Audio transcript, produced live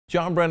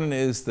John Brennan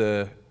is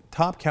the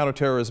top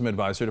counterterrorism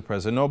advisor to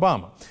President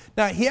Obama.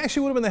 Now, he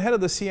actually would have been the head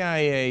of the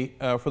CIA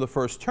for the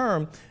first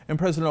term, and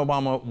President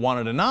Obama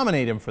wanted to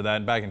nominate him for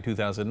that back in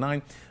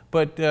 2009.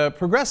 But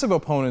progressive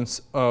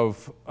opponents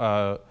of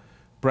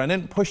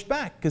Brennan pushed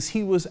back because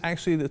he was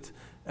actually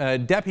the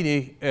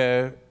deputy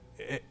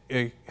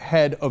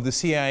head of the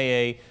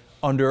CIA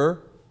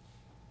under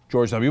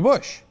George W.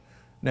 Bush.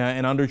 Now,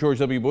 and under George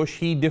W. Bush,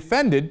 he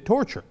defended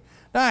torture.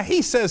 Now,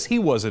 he says he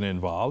wasn't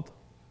involved.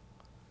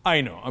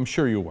 I know, I'm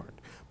sure you weren't.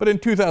 But in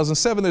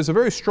 2007, there's a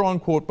very strong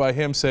quote by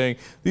him saying,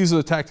 these are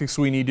the tactics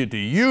we needed to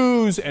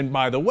use, and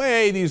by the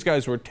way, these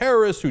guys were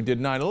terrorists who did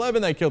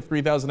 9/11, they killed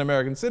 3,000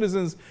 American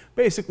citizens,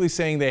 basically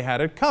saying they had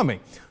it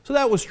coming. So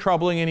that was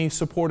troubling, and he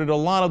supported a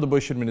lot of the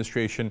Bush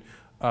administration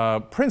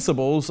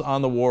principles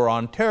on the war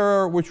on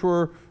terror, which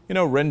were, you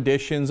know,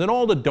 renditions and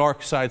all the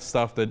dark side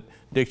stuff that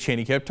Dick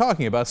Cheney kept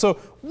talking about. So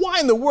why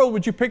in the world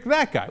would you pick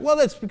that guy? Well,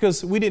 that's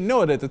because we didn't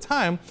know it at the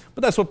time,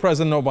 but that's what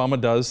President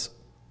Obama does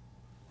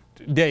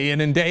day in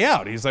and day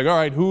out. He's like, all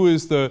right, who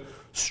is the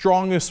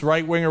strongest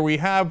right-winger we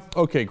have?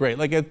 Okay, great.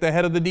 Like at the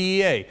head of the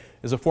DEA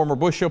is a former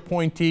Bush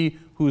appointee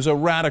who's a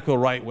radical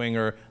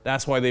right-winger.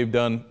 That's why they've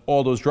done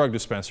all those drug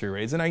dispensary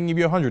raids. And I can give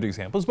you 100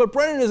 examples. But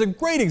Brennan is a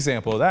great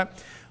example of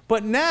that.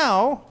 But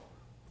now,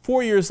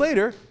 4 years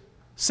later,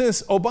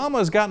 since Obama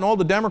has gotten all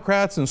the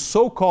Democrats and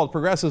so-called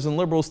progressives and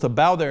liberals to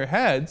bow their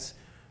heads,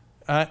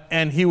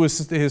 and he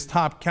was his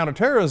top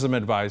counterterrorism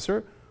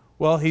advisor,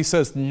 well, he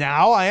says,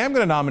 now I am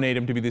going to nominate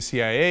him to be the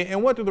CIA.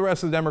 And what do the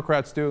rest of the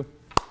Democrats do?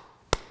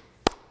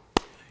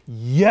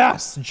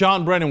 Yes,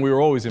 John Brennan. We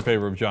were always in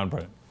favor of John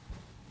Brennan.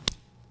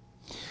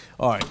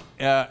 All right.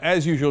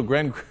 As usual,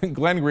 Glenn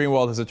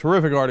Greenwald has a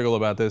terrific article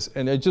about this,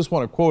 and I just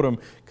want to quote him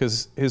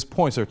because his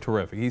points are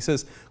terrific. He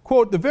says,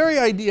 quote, the very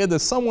idea that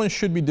someone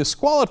should be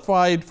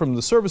disqualified from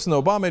the service in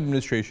the Obama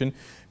administration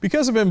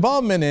because of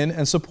involvement in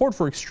and support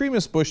for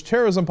extremist Bush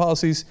terrorism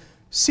policies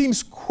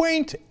seems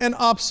quaint and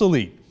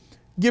obsolete,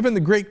 given the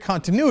great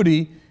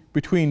continuity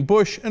between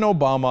Bush and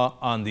Obama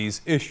on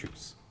these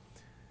issues.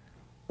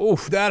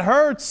 Oof, that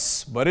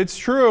hurts, but it's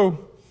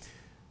true.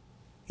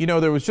 You know,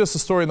 there was just a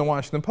story in the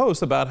Washington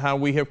Post about how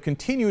we have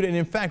continued, and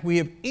in fact, we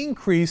have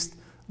increased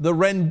the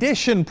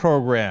rendition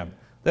program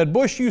that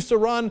Bush used to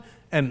run,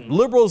 and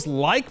liberals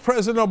like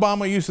President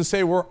Obama used to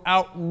say were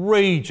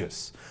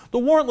outrageous. The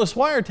warrantless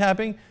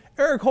wiretapping,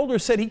 Eric Holder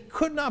said he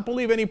could not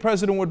believe any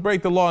president would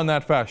break the law in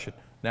that fashion.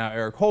 Now,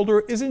 Eric Holder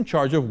is in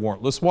charge of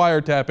warrantless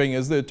wiretapping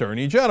as the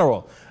Attorney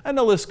General, and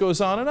the list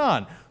goes on and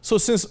on. So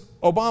since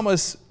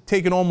Obama's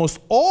taken almost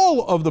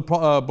all of the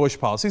Bush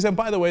policies, and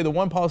by the way, the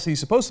one policy he's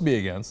supposed to be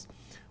against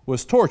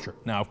was torture.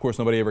 Now, of course,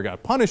 nobody ever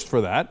got punished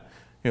for that.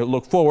 You know,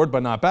 look forward,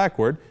 but not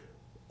backward.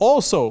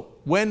 Also,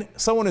 when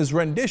someone is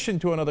renditioned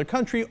to another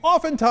country,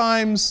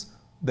 oftentimes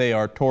they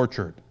are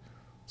tortured.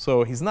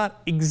 So he's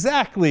not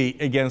exactly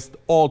against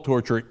all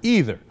torture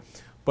either.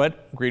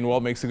 But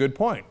Greenwald makes a good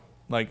point.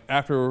 Like,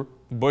 after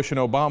Bush and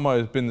Obama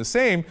has been the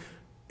same,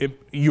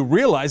 you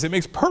realize it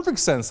makes perfect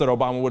sense that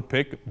Obama would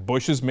pick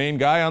Bush's main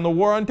guy on the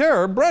war on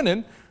terror,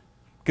 Brennan,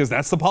 because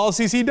that's the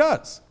policies he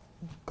does.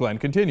 Glenn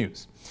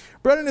continues.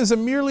 Brennan is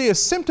merely a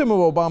symptom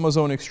of Obama's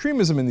own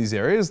extremism in these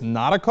areas,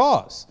 not a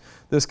cause.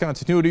 This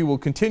continuity will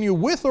continue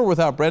with or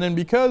without Brennan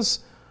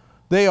because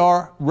they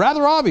are,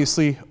 rather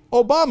obviously,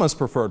 Obama's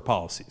preferred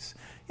policies.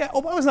 Yeah,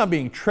 Obama's not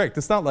being tricked.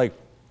 It's not like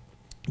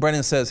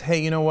Brennan says, hey,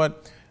 you know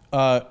what,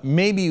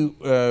 maybe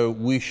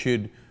we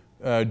should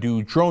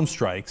do drone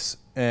strikes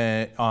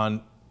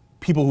on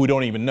people who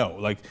don't even know.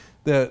 Like,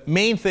 the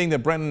main thing that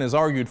Brennan has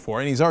argued for,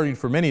 and he's argued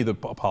for many of the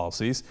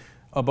policies,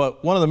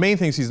 but one of the main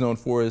things he's known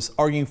for is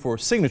arguing for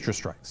signature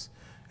strikes.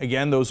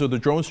 Again, those are the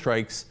drone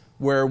strikes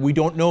where we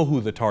don't know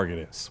who the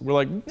target is. We're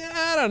like,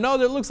 I don't know,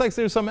 it looks like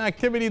there's some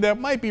activity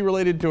that might be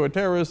related to a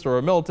terrorist or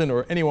a militant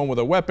or anyone with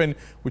a weapon,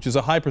 which is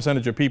a high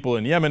percentage of people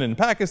in Yemen and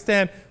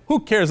Pakistan.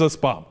 Who cares? Let's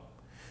bomb.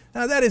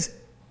 Now, that is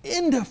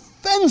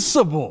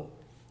indefensible.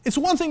 It's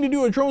one thing to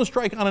do a drone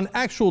strike on an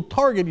actual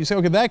target. You say,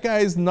 okay, that guy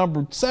is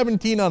number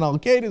 17 on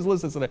Al-Qaeda's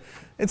list.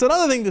 It's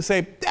another thing to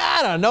say,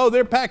 I don't know,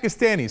 they're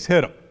Pakistanis,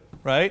 hit them,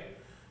 right?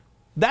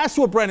 That's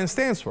what Brennan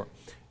stands for.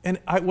 And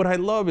what I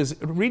love is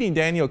reading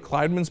Daniel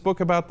Kleidman's book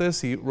about this.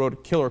 He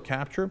wrote Kill or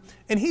Capture.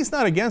 And he's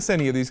not against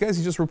any of these guys.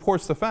 He just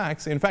reports the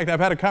facts. In fact, I've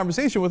had a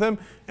conversation with him,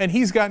 and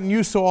he's gotten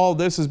used to all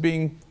this as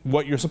being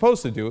what you're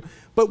supposed to do.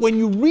 But when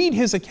you read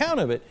his account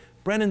of it,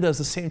 Brennan does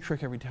the same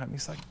trick every time.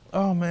 He's like,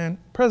 oh man,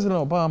 President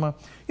Obama,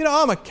 you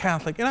know, I'm a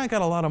Catholic, and I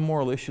got a lot of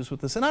moral issues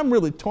with this, and I'm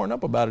really torn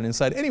up about it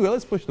inside. Anyway,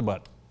 let's push the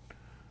button.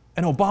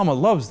 And Obama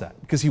loves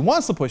that because he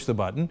wants to push the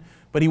button,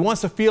 but he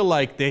wants to feel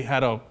like they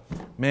had a,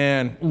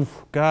 man,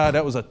 oof, God,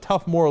 that was a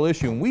tough moral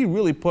issue. And we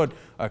really put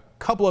a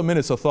couple of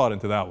minutes of thought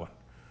into that one.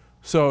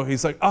 So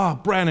he's like,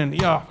 Brennan,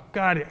 yeah,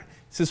 God,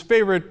 it's his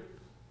favorite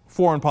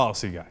foreign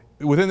policy guy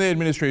within the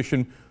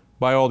administration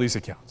by all these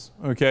accounts,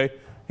 okay?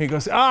 He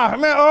goes,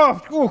 man,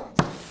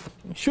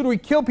 should we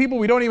kill people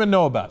we don't even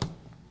know about?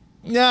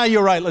 Yeah,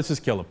 you're right, let's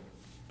just kill them.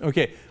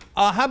 Okay.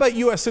 How about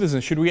U.S.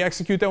 citizens? Should we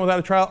execute them without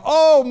a trial?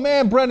 Oh,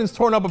 man, Brennan's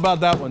torn up about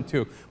that one,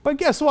 too. But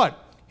guess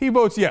what? He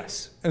votes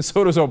yes, and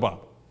so does Obama.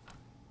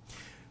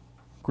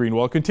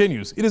 Greenwald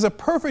continues, it is a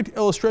perfect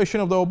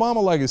illustration of the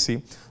Obama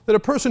legacy that a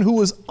person who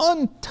was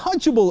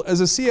untouchable as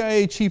a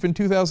CIA chief in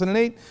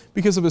 2008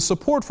 because of his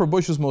support for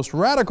Bush's most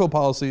radical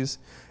policies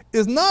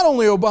is not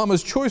only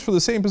Obama's choice for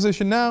the same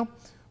position now,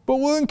 but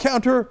will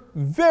encounter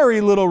very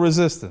little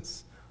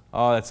resistance.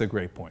 Oh, that's a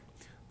great point.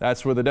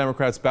 That's where the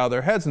Democrats bow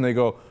their heads and they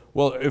go,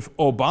 well, if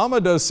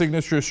Obama does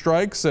signature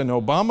strikes and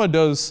Obama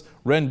does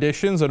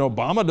renditions and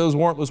Obama does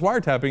warrantless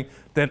wiretapping,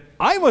 then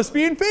I must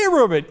be in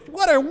favor of it.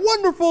 What a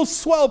wonderful,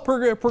 swell,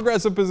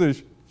 progressive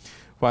position.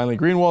 Finally,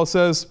 Greenwald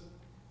says,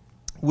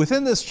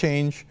 within this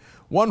change,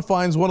 one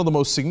finds one of the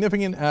most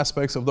significant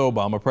aspects of the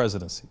Obama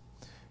presidency,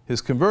 his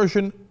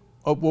conversion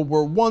of what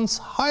were once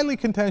highly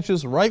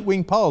contentious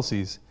right-wing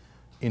policies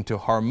into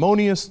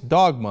harmonious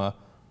dogma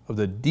of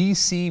the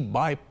DC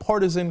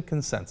bipartisan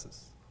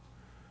consensus.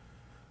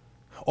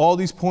 All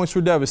these points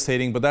were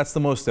devastating, but that's the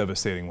most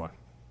devastating one,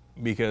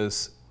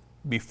 because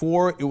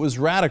before it was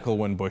radical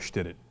when Bush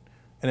did it,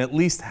 and at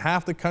least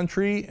half the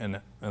country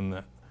and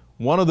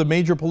one of the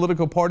major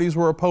political parties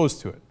were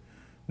opposed to it.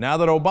 Now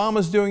that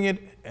Obama's doing it,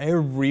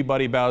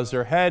 everybody bows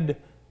their head,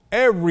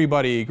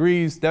 everybody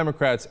agrees,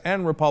 Democrats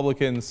and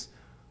Republicans.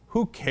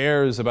 Who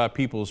cares about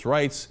people's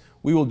rights?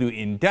 We will do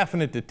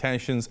indefinite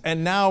detentions,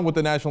 and now with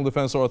the National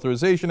Defense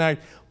Authorization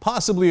Act,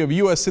 possibly of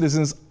U.S.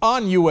 citizens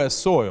on U.S.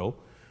 soil,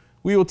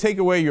 we will take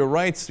away your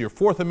rights, your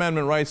Fourth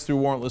Amendment rights through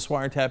warrantless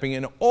wiretapping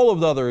and all of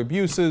the other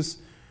abuses,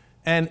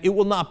 and it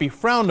will not be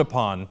frowned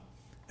upon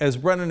as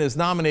Brennan is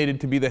nominated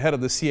to be the head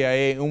of the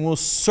CIA and will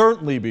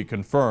certainly be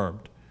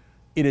confirmed.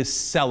 It is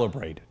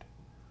celebrated.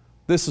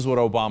 This is what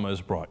Obama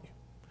has brought you.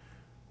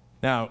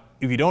 Now,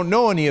 if you don't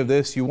know any of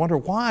this, you wonder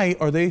why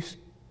do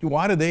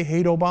they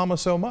hate Obama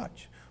so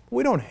much?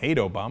 We don't hate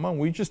Obama.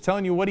 We're just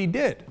telling you what he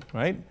did,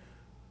 right?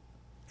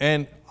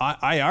 And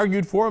I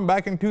argued for him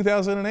back in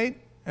 2008,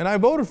 and I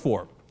voted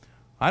for him.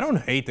 I don't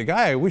hate the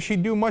guy. I wish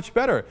he'd do much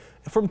better.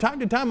 From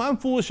time to time, I'm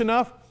foolish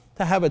enough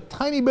to have a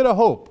tiny bit of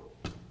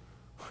hope.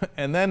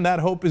 And then that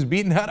hope is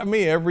beaten out of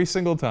me every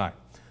single time.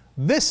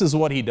 This is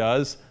what he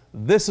does.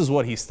 This is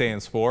what he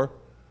stands for.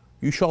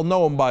 You shall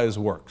know him by his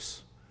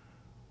works.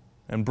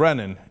 And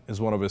Brennan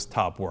is one of his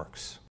top works.